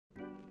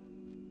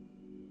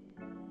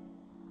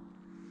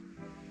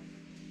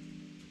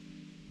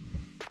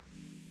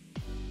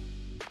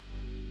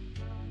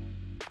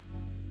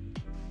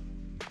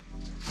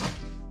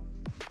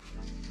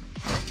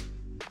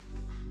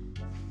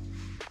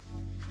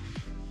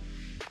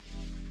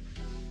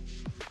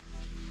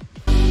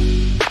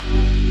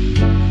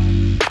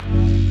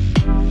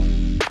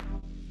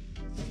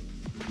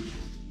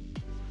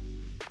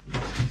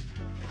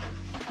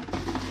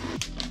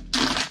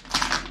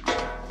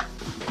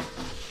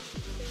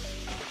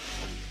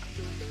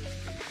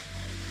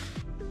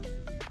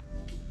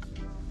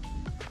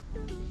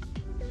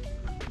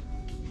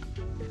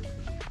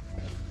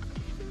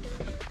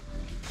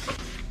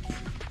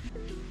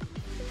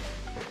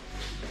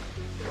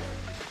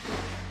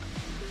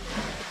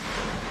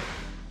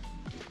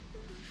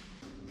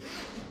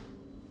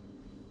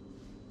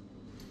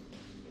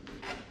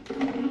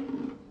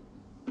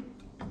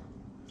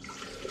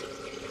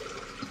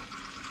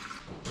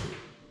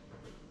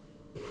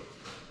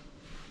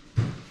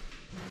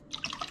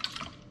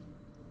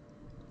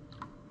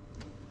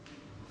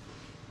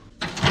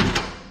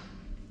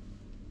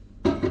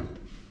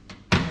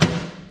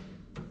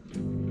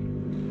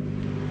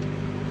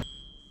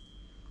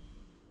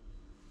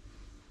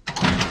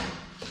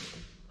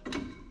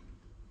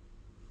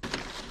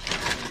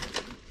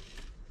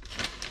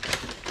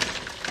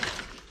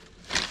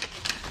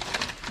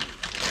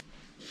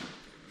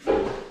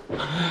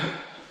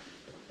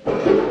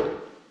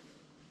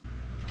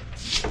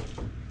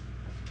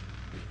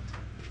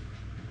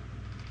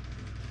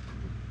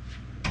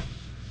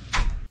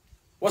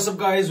What's up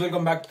guys,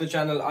 welcome back to the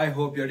channel. I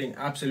hope you're doing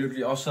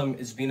absolutely awesome.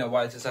 It's been a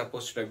while since I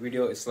posted a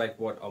video. It's like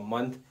what, a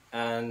month?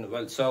 And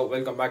well,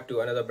 welcome back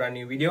to another brand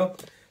new video.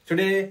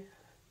 Today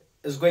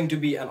is going to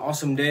be an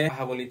awesome day. I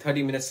have only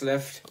 30 minutes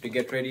left to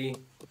get ready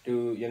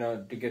to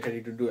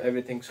do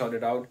everything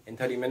sorted out in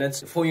 30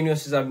 minutes. 4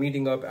 universities are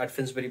meeting up at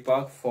Finsbury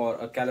Park for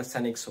a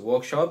calisthenics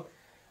workshop.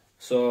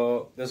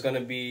 So there's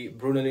gonna be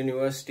Brunel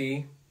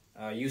University,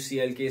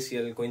 UCL,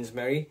 KCL,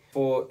 Queensmary.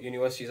 4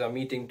 universities are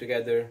meeting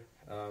together.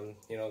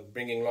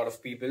 Bringing a lot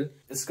of people.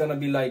 It's gonna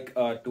be like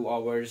a 2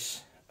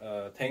 hours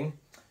thing,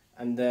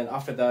 and then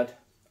after that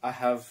I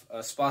have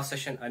a spa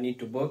session I need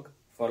to book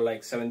for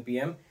like 7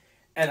 p.m.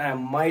 and I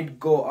might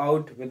go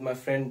out with my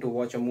friend to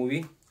watch a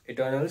movie,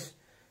 Eternals.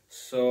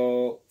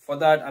 So for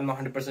that I'm not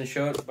 100%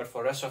 sure, but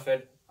for rest of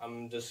it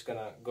I'm just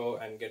gonna go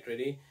and get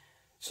ready.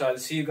 So I'll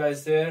see you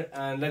guys there,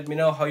 and let me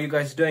know how you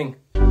guys doing.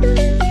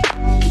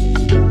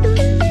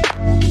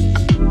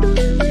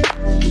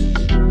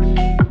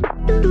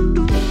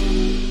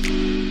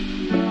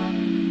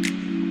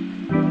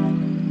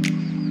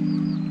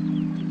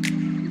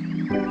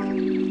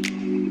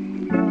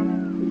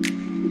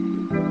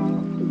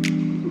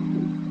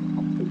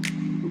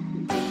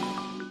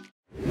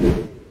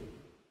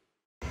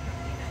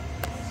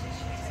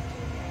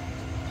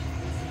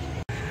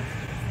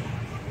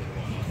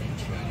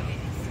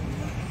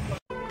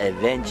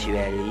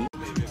 Eventually.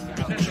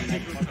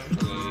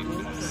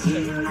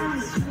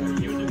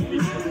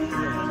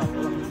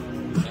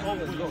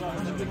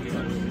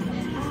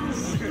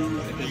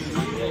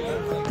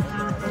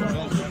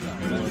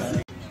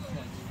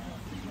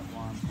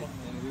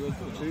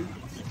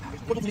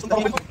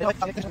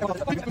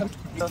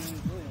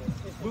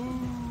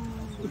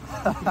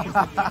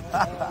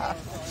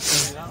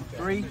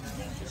 Three.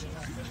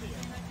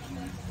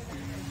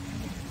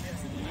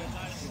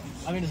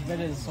 I mean, it's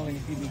better than so many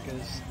people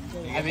because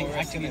having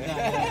actually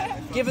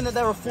that. Given that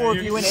there are 4 of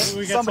you in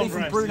it, somebody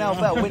from Brunel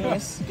better win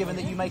this, given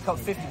that you make up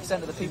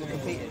 50% of the people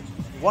competing.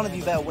 One of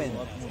you better win.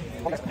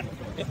 Let's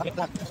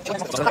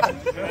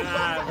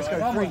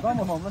go, 3.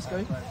 Come on, let's go.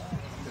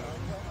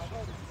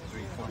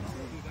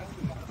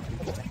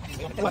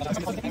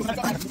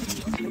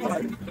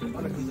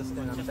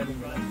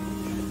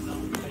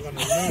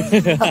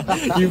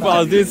 You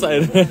paused this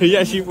side.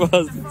 Yeah, she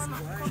paused.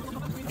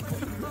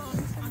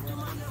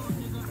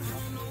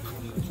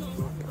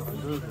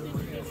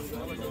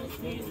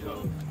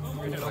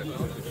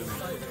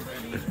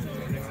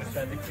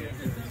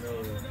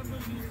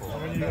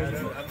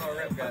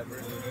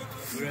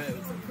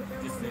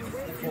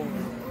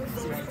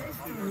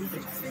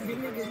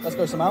 Let's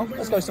go somehow.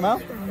 Let's go somehow.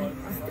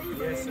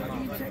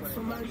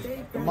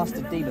 The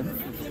mustard demon.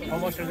 How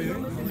much are they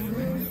doing?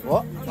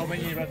 What? How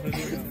many reps are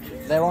they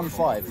doing? They're on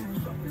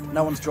 5.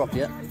 No one's dropped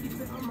yet.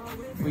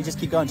 We just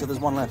keep going until there's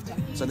 1 left.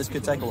 So this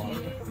could take a while.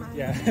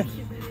 Yeah.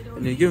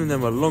 And you're giving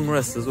them a long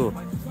rest as well.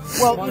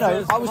 Well, you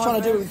know, I was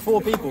trying to do it with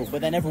 4 people,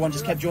 but then everyone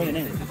just kept joining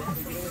in.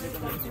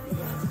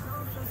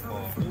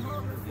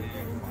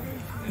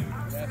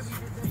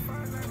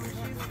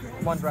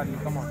 Come on, Bradley,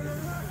 come on.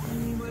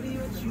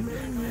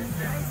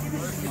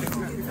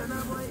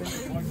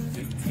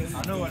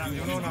 I know what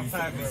I'm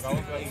playing with.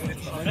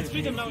 Let's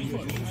beat them now.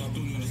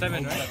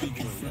 7, right?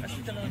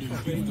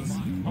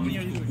 How many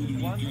are you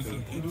doing? 1?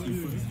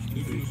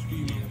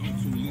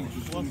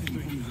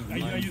 Are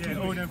you there?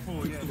 Oh, then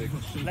 4, yeah.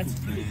 Let's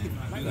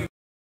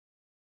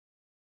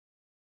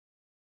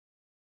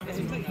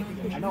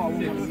I know I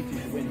won't want you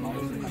to win.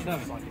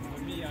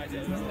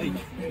 8.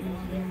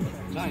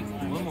 9.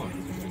 1 more.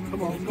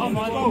 Come on, come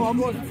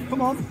on,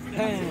 come on.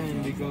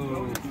 And we go.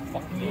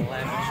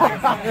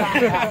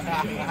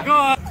 Go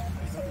on.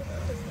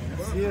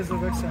 Years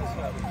of exercise.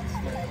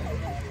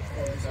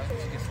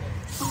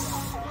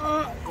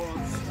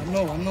 I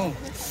know.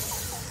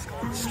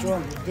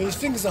 Strong. But his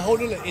fingers are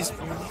holding it.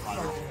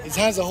 His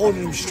hands are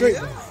holding him straight,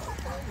 though. You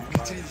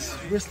can tell his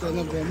wrists are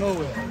not going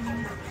nowhere.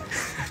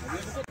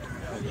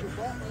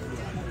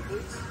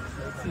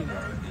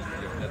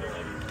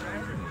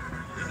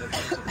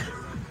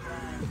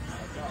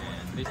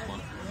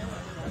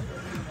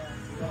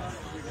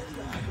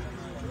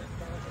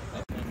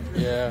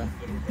 Yeah.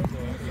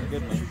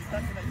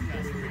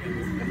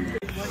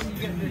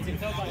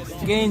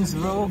 Gains,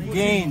 bro,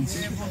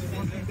 gains.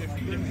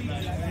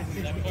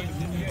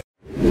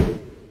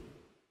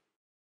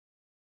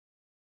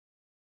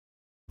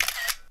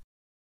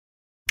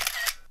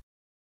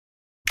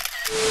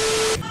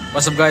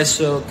 What's up guys,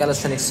 so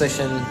calisthenics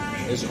session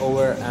is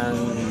over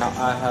and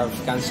I have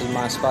cancelled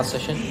my spa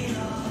session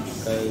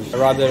because I'd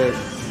rather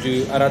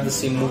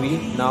see a movie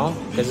now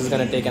because it's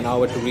gonna take an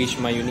hour to reach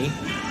my uni.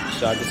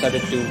 So I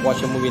decided to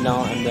watch a movie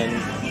now and then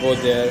go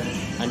there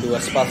and do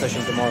a spa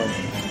session tomorrow.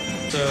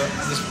 So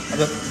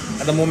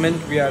at the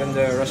moment we are in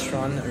the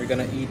restaurant and we're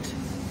gonna eat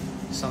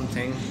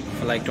something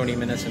for like 20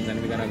 minutes and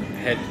then we're gonna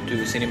head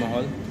to cinema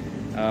hall.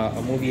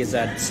 A movie is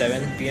at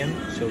 7 p.m.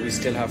 so we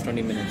still have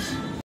 20 minutes.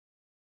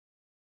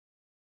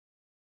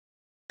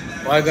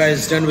 Alright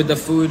guys, done with the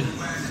food.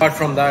 Apart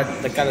from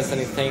that, the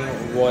calisthenics thing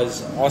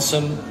was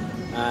awesome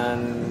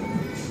and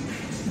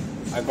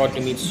I got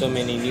to meet so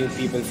many new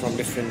people from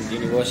different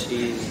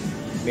universities,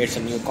 made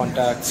some new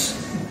contacts.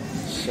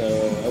 So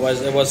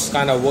it was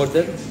kind of worth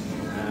it,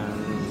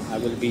 and I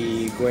will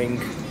be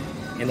going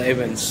in the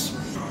events.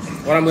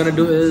 What I'm gonna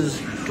do is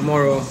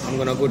tomorrow I'm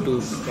gonna go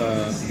to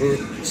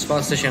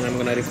spa session. I'm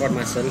gonna record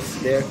myself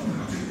there,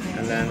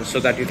 and then so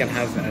that you can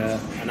have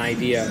an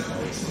idea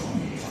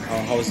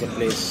of how's the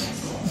place.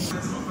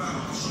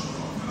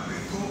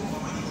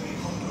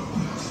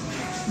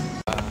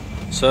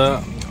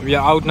 So we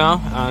are out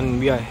now and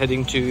we are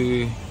heading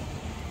to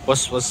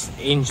was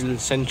Angel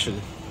Central,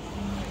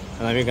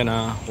 and then we're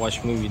gonna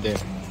watch movie there.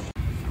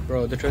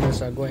 Bro, the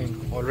trailers are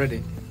going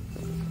already.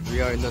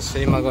 We are in the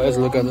cinema, guys.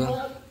 Look at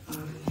that.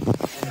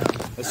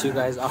 I'll see you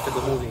guys after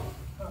the movie.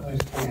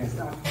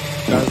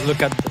 Guys,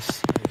 look at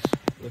this.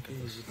 Look at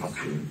this.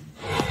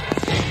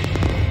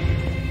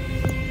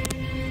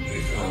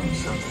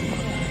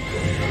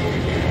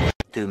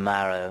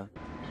 Tomorrow.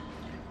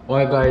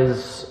 Alright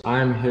guys,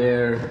 I'm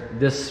here.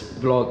 This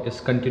vlog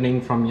is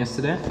continuing from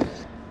yesterday,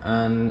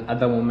 and at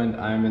the moment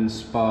I'm in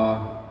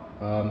spa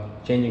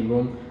changing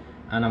room,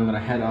 and I'm gonna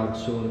head out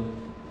soon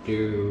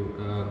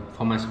to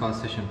for my spa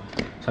session.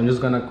 So I'm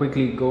just gonna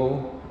quickly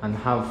go and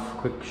have a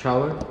quick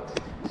shower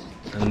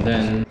and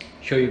then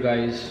show you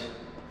guys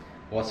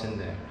what's in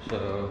there.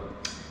 So,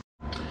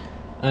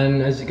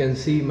 and as you can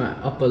see, my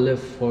upper lip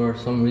for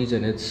some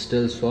reason it's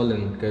still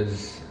swollen,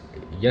 because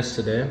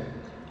yesterday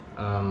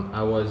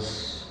I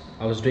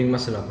was doing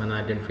muscle up and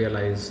I didn't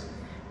realize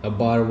a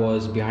bar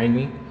was behind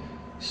me,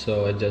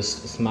 so I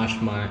just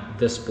smashed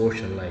this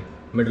portion, like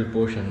middle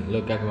portion.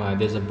 Look at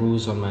there's a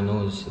bruise on my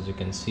nose, as you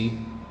can see,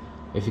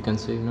 if you can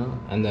see now,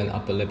 and then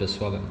upper lip is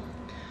swollen.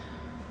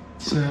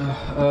 So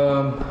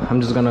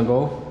I'm just gonna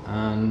go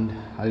and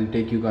I'll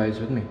take you guys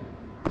with me.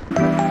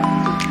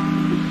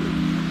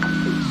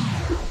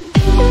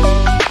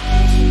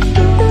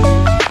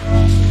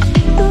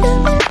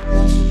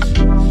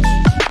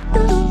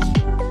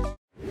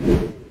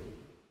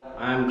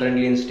 I'm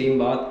currently in steam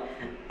bath,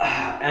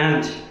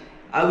 and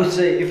I would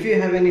say if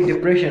you have any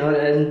depression or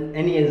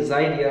any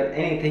anxiety or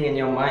anything in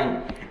your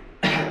mind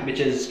which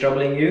is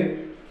troubling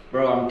you,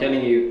 bro, I'm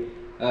telling you,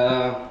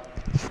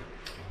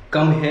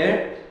 come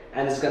here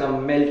and it's gonna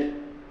melt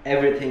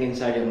everything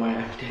inside your mind.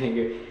 I'm telling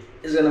you,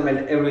 it's gonna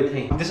melt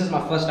everything. This is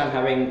my first time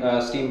having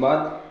a steam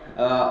bath.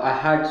 I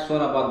had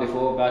sauna bath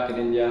before back in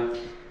India,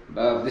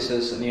 but this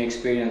is a new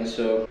experience.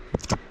 So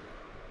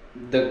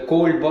the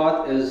cold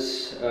bath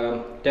is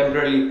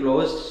temporarily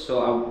closed,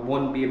 so I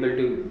won't be able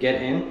to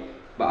get in,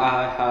 but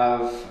I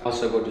have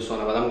also go to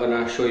sauna bath. I'm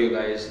gonna show you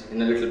guys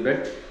in a little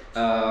bit.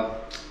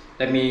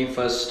 Let me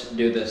first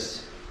do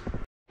this.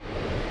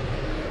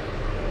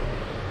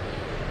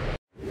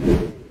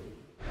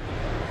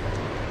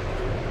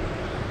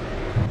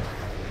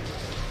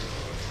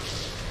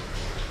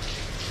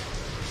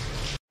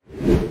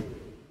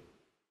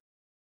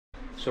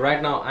 So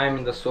right now I'm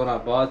in the sauna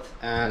bath,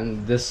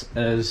 and this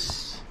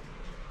is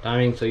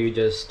timing, so you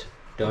just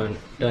turn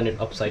it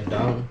upside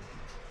down,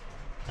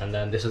 and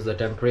then this is the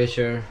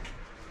temperature.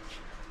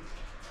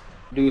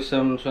 Do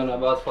some sauna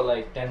bath for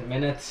like 10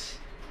 minutes,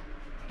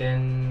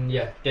 10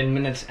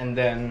 minutes, and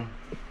then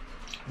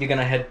we're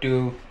gonna head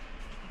to,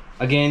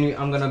 again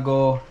I'm gonna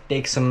go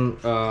take some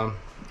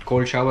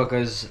cold shower,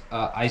 because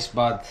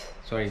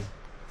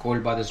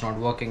cold bath is not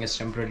working, it's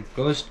temporarily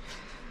closed,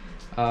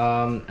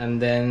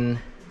 and then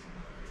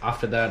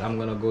after that I'm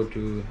gonna go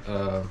to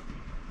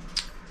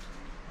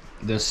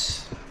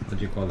this, what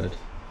do you call it,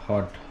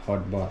 hot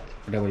bath,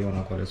 whatever you want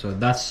to call it. So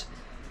that's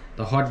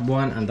the hot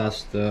one and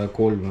that's the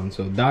cold one.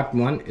 So that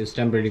one is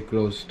temporarily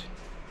closed,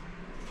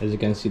 as you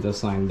can see the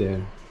sign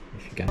there,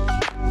 if you can.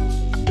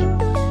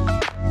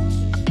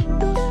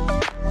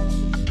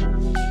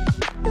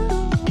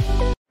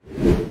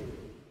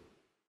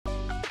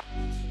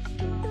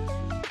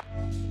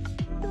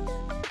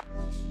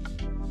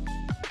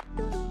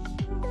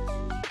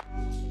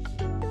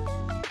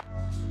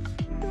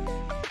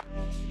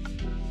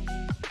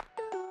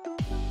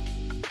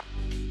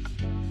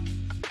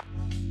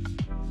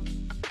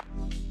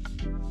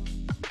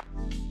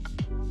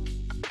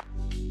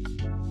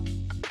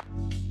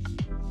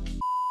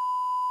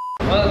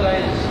 Well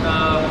guys,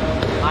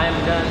 I am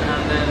done,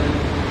 and then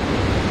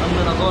I'm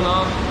gonna go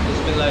now. It's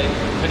been like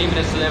 30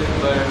 minutes left,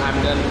 but I'm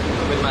done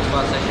with my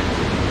spa session.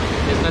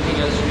 There's nothing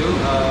else to do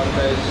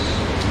because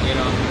you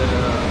know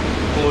the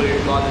cold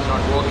bath is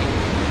not working.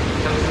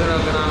 So I'm just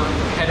gonna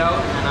head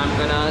out and I'm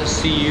gonna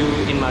see you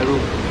in my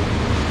room.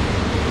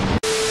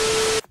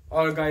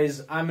 Alright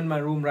guys, I'm in my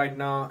room right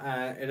now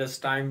and it is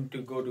time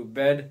to go to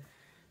bed,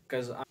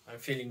 because I'm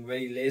feeling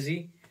very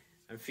lazy.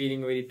 I'm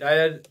feeling very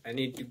tired. I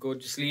need to go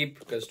to sleep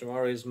because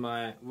tomorrow is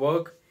my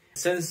work.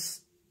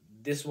 Since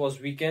this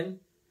was weekend,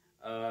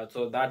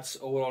 so that's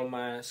overall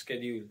my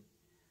schedule.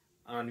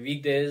 On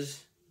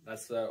weekdays,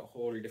 that's a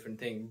whole different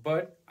thing.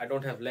 But I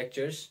don't have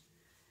lectures,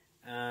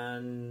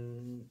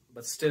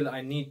 but still I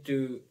need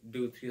to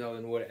do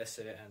 3,000 word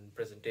essay and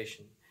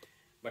presentation,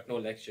 but no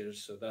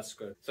lectures, so that's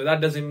good. So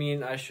that doesn't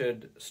mean I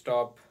should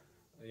stop,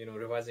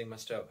 revising my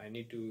stuff. I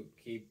need to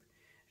keep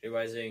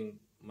revising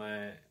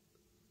my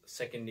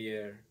second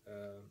year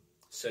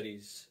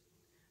studies,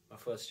 my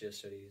first year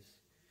studies.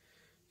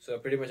 So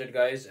pretty much it,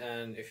 guys.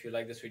 And if you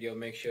like this video,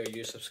 make sure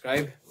you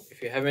subscribe.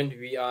 If you haven't,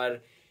 we are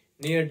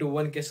near to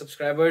 1K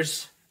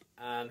subscribers,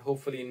 and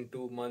hopefully in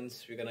 2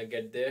 months we're gonna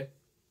get there.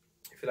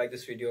 If you like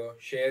this video,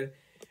 share.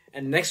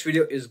 And next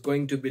video is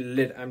going to be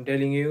lit, I'm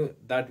telling you.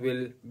 That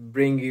will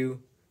bring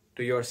you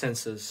to your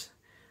senses.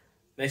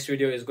 Next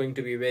video is going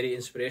to be very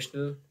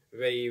inspirational,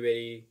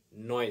 very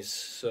nice.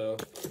 So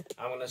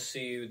I'm gonna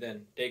see you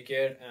then. Take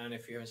care, and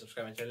if you haven't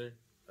subscribed my channel,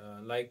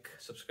 like,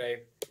 subscribe,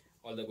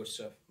 all the good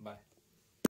stuff. Bye.